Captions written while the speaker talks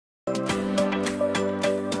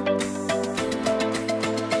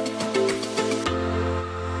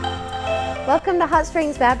Welcome to Hot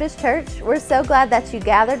Springs Baptist Church. We're so glad that you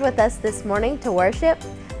gathered with us this morning to worship,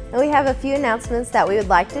 and we have a few announcements that we would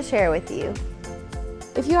like to share with you.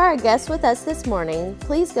 If you are a guest with us this morning,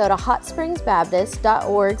 please go to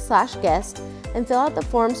hotspringsbaptist.org/guest and fill out the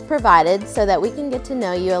forms provided so that we can get to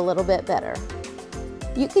know you a little bit better.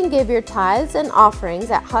 You can give your tithes and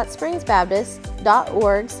offerings at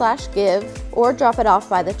hotspringsbaptist.org/give or drop it off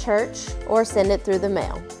by the church or send it through the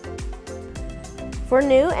mail. For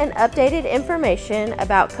new and updated information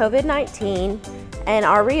about COVID-19 and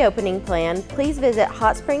our reopening plan, please visit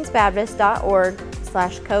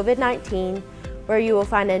hotspringsbaptist.org/COVID-19, where you will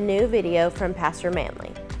find a new video from Pastor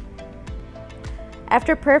Manley.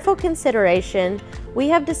 After prayerful consideration, we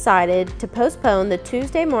have decided to postpone the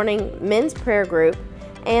Tuesday morning men's prayer group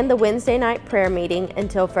and the Wednesday night prayer meeting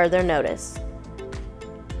until further notice.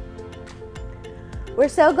 We're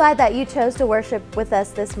so glad that you chose to worship with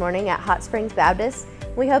us this morning at Hot Springs Baptist.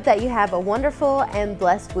 We hope that you have a wonderful and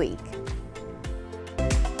blessed week.